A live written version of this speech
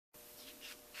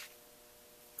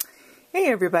Hey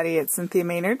everybody, it's Cynthia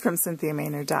Maynard from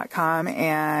CynthiaMaynard.com,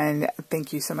 and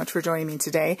thank you so much for joining me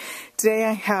today. Today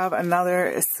I have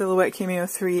another Silhouette Cameo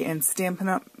 3 and Stampin'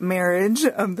 Up marriage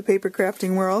of the paper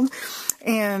crafting world.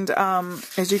 And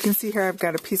as you can see here, I've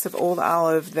got a piece of old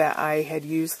olive that I had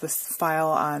used this file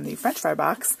on the French fry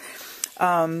box.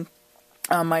 On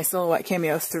my Silhouette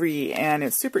Cameo 3, and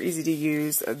it's super easy to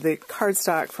use. The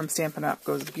cardstock from Stampin' Up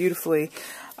goes beautifully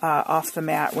off the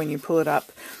mat when you pull it up.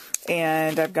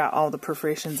 And I've got all the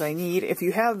perforations I need. If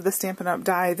you have the Stampin' Up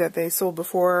die that they sold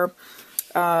before,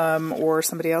 or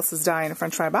somebody else's die in a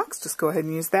French fry box, just go ahead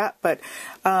and use that. But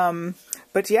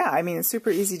yeah, I mean, it's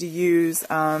super easy to use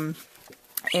and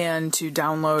to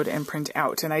download and print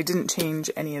out. And I didn't change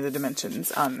any of the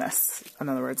dimensions on this. In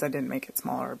other words, I didn't make it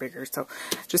smaller or bigger, so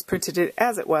just printed it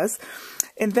as it was.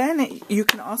 And then you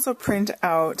can also print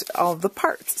out all the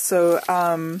parts.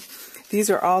 So these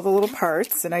are all the little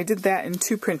parts, and I did that in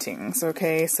 2 printings,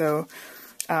 okay? So,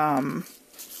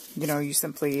 you know, you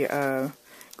simply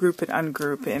group and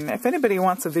ungroup. And if anybody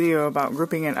wants a video about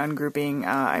grouping and ungrouping,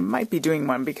 I might be doing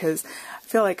one, because I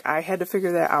feel like I had to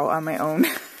figure that out on my own.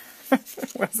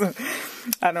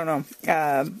 I don't know.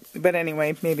 But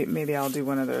anyway, maybe I'll do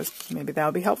one of those. Maybe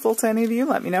that'll be helpful to any of you.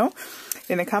 Let me know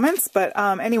in the comments. But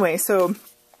anyway, so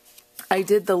I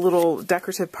did the little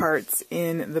decorative parts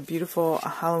in the beautiful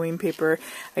Halloween paper.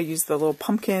 I used the little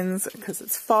pumpkins because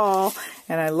it's fall,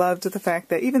 and I loved the fact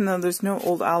that even though there's no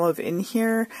old olive in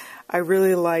here, I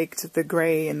really liked the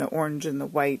gray and the orange and the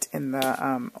white and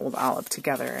the old olive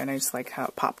together, and I just like how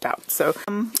it popped out. So,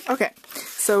 okay,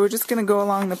 so we're just going to go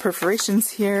along the perforations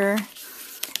here,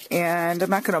 and I'm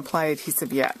not going to apply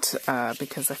adhesive yet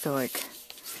because I feel like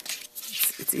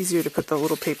it's easier to put the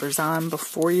little papers on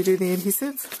before you do the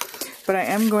adhesive. But I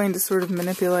am going to sort of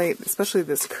manipulate, especially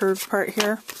this curved part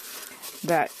here,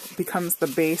 that becomes the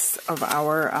base of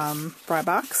our fry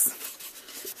box.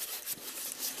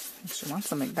 She wants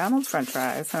some McDonald's French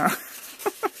fries, huh?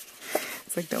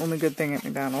 It's like the only good thing at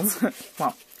McDonald's.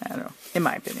 Well, I don't know, in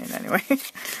my opinion anyway.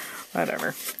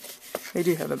 Whatever. They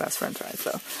do have the best French fries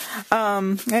though.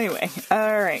 Anyway,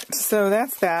 alright, so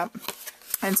that's that.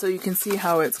 And so you can see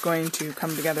how it's going to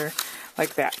come together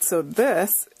like that. So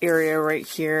this area right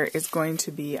here is going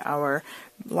to be our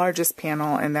largest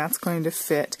panel, and that's going to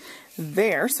fit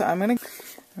there. So I'm going to,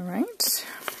 alright. So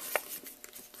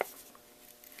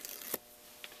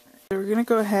we're going to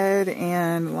go ahead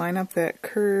and line up that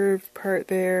curved part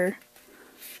there.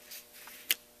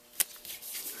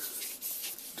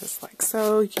 Just like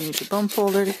so. You can use your bone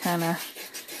folder to kind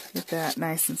of get that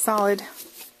nice and solid.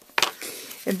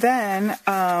 And then,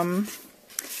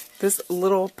 this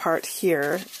little part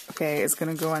here, okay, is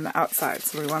going to go on the outside.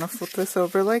 So we want to flip this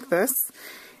over like this.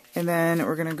 And then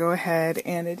we're going to go ahead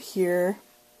and adhere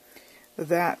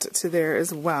that to there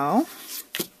as well.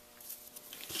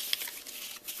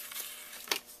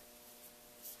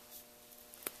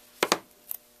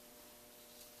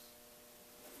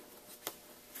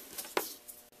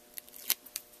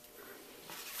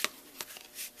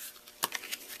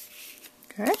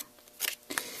 Okay.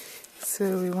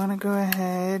 So we want to go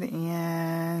ahead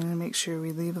and make sure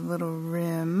we leave a little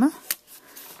rim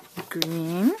of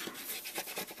green.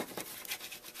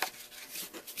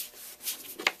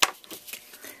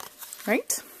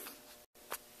 Right?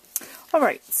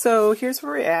 Alright, so here's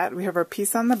where we're at. We have our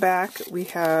piece on the back, we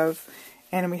have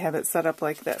it set up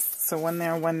like this. So one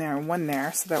there, one there, and one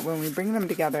there, so that when we bring them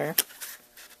together,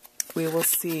 we will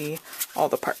see all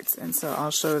the parts, and so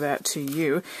I'll show that to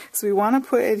you. So we want to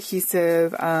put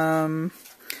adhesive, I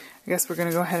guess we're going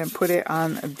to go ahead and put it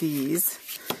on these.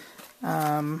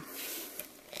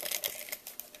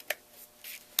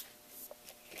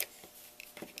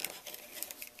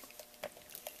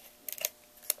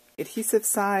 Adhesive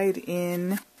side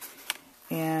in,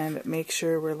 and make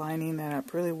sure we're lining that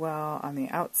up really well on the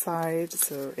outside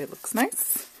so it looks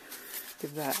nice.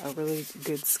 Give that a really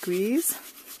good squeeze.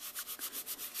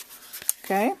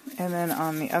 Okay, and then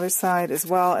on the other side as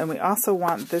well, and we also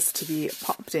want this to be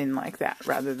popped in like that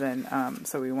rather than,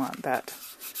 so we want that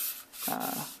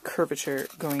curvature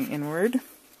going inward.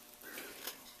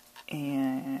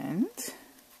 And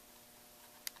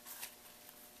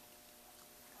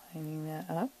lining that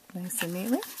up nice and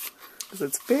neatly, because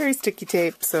it's very sticky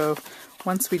tape, so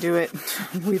once we do it,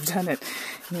 we've done it,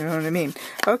 you know what I mean.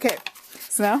 Okay,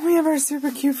 so now we have our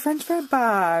super cute French fry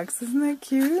box. Isn't that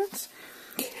cute?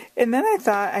 And then I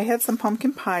thought I had some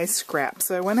pumpkin pie scraps,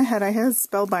 so I went ahead, I had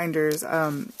Spellbinders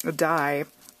die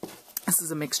This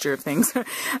is a mixture of things.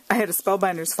 I had a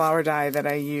Spellbinders flower die that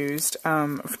I used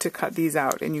to cut these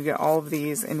out, and you get all of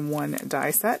these in one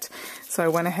die set. So I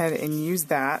went ahead and used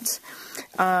that.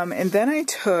 And then I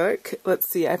took, let's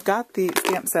see, I've got the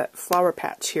stamp set flower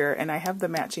patch here, and I have the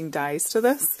matching dies to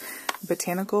this.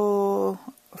 Botanical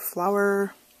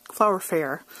Flower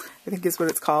Fair, I think is what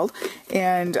it's called.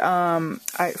 And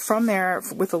from there,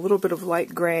 with a little bit of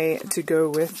light gray to go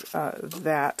with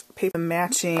that paper,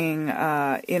 matching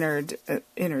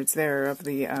innards there of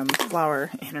the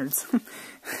flower innards.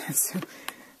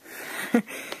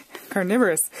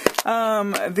 Carnivorous.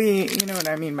 You know what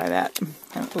I mean by that.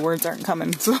 The words aren't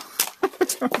coming, so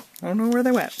I don't know where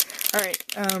they went. Alright,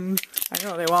 I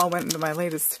know they all went into my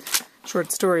latest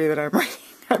short story that I'm writing.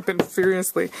 I've been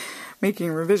furiously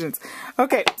making revisions.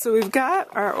 Okay, so we've got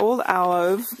our old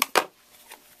olive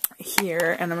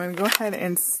here, and I'm going to go ahead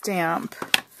and stamp.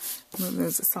 Move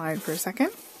those aside for a second.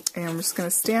 And I'm just going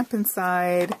to stamp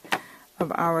inside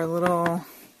of our little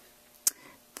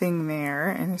thing there,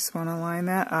 and I just want to line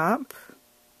that up.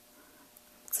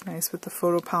 It's nice with the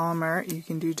photopolymer. You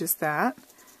can do just that.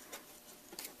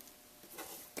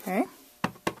 Okay.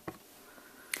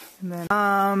 And then,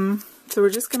 so we're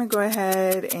just going to go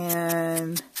ahead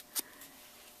and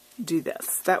do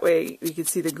this. That way you can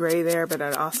see the gray there, but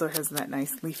it also has that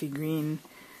nice leafy green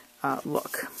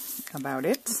look about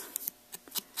it,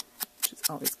 which is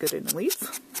always good in a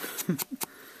leaf.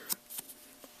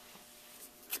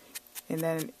 And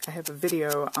then I have a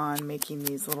video on making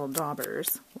these little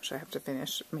daubers, which I have to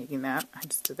finish making that. I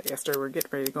just did that yesterday. We're getting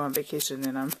ready to go on vacation,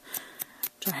 and I'm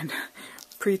trying to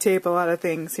pre-tape a lot of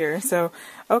things here. So,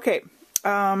 okay.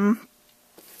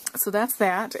 So that's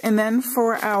that. And then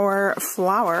for our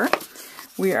flower,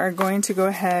 we are going to go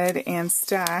ahead and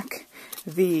stack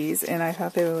these. And I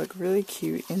thought they would look really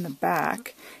cute in the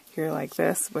back here like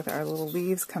this with our little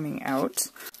leaves coming out.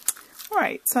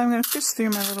 Alright, so I'm going to fish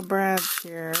through my little brads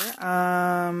here.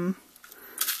 I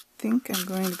think I'm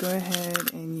going to go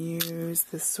ahead and use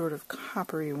this sort of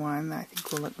coppery one that I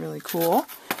think will look really cool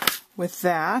with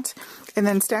that. And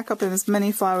then stack up as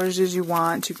many flowers as you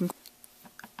want. You can.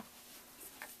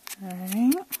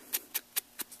 Alright.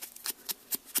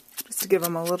 Just to give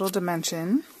them a little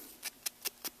dimension.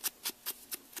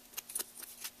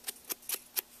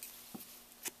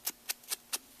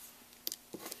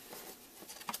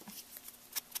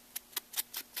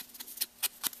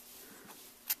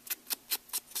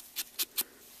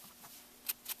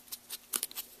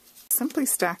 Simply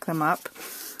stack them up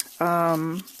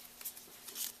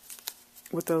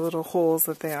with the little holes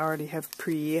that they already have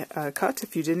pre-cut.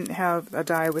 If you didn't have a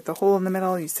die with the hole in the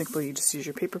middle, you simply just use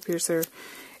your paper piercer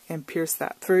and pierce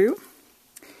that through.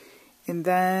 And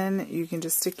then you can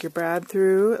just stick your brad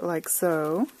through like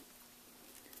so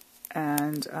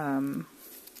and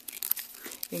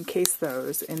encase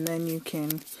those. And then you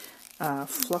can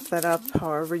fluff that up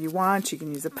however you want. You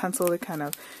can use a pencil to kind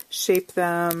of shape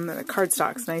them. The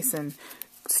cardstock's nice and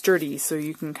sturdy, so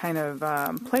you can kind of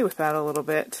play with that a little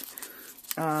bit.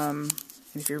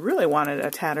 If you really wanted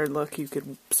a tattered look, you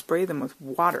could spray them with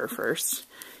water first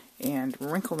and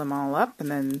wrinkle them all up and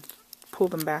then pull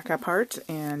them back apart,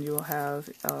 and you will have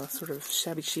a sort of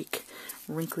shabby chic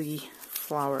wrinkly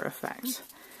flower effect.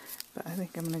 But I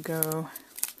think I'm going to go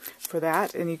for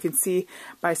that, and you can see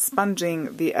by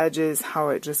sponging the edges how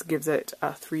it just gives it a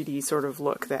 3D sort of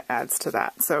look that adds to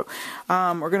that. So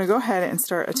we're going to go ahead and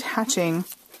start attaching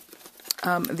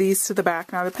these to the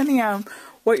back. Now, depending on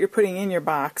what you're putting in your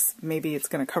box, maybe it's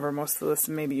going to cover most of this,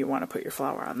 and maybe you want to put your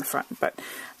flower on the front, but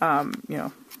you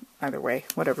know, either way,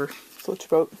 whatever, float your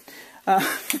boat.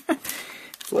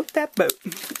 Float that boat.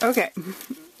 Okay,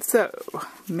 so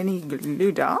mini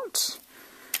glue dot.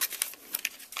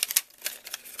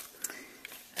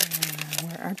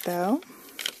 Where art thou?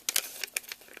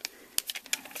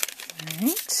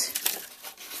 Alright,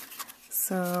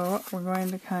 so we're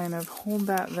going to kind of hold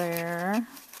that there.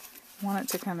 I want it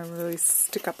to kind of really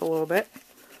stick up a little bit,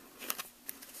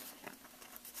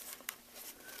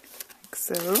 like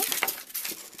so.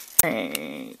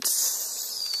 Alright,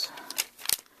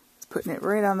 putting it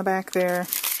right on the back there.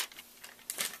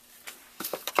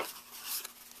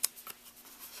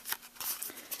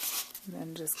 And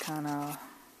then just kind of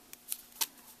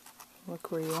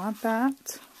look where you want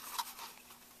that.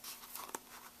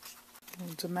 A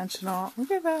little dimensional.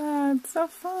 Look at that, so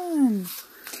fun.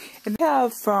 And we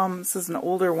have from, this is an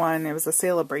older one, it was a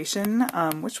Celebration,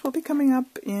 which will be coming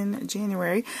up in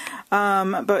January.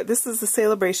 But this is the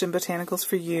Celebration Botanicals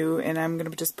for You, and I'm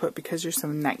going to just put Because You're So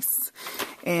Nice.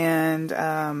 And,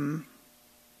 yeah,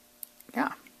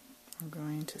 I'm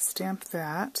going to stamp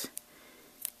that.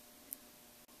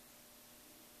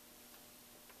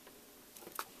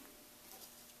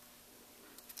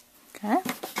 Okay.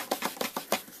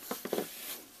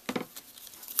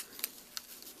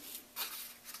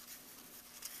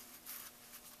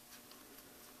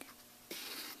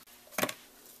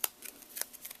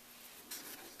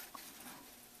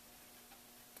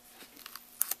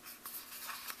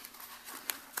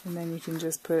 And then you can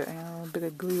just put a little bit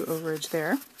of glue overage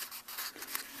there,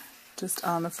 just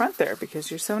on the front there, because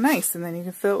you're so nice. And then you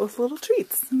can fill it with little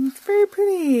treats. And it's very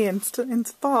pretty, and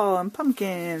it's fall, and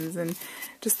pumpkins, and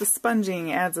just the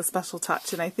sponging adds a special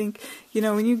touch. And I think, you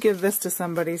know, when you give this to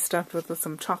somebody stuffed with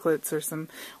some chocolates or some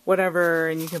whatever,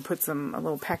 and you can put a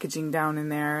little packaging down in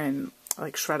there and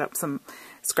like shred up some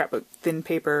scrapbook thin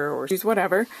paper or use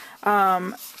whatever.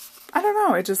 I don't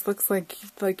know, it just looks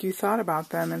like you thought about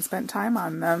them and spent time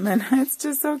on them, and it's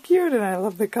just so cute, and I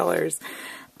love the colors.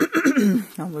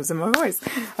 I'm losing my voice.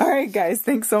 Alright guys,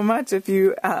 thanks so much. If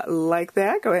you like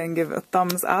that, go ahead and give it a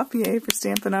thumbs up. Yay for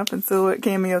Stampin' Up! And Silhouette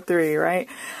Cameo 3, right?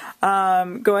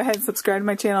 Go ahead and subscribe to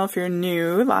my channel if you're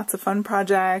new. Lots of fun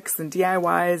projects and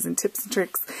DIYs and tips and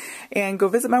tricks. And go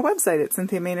visit my website at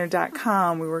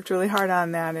CynthiaMaynard.com. We worked really hard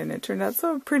on that, and it turned out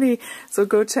so pretty. So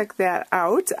go check that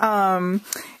out.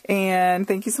 And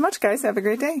thank you so much, guys. Have a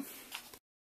great day.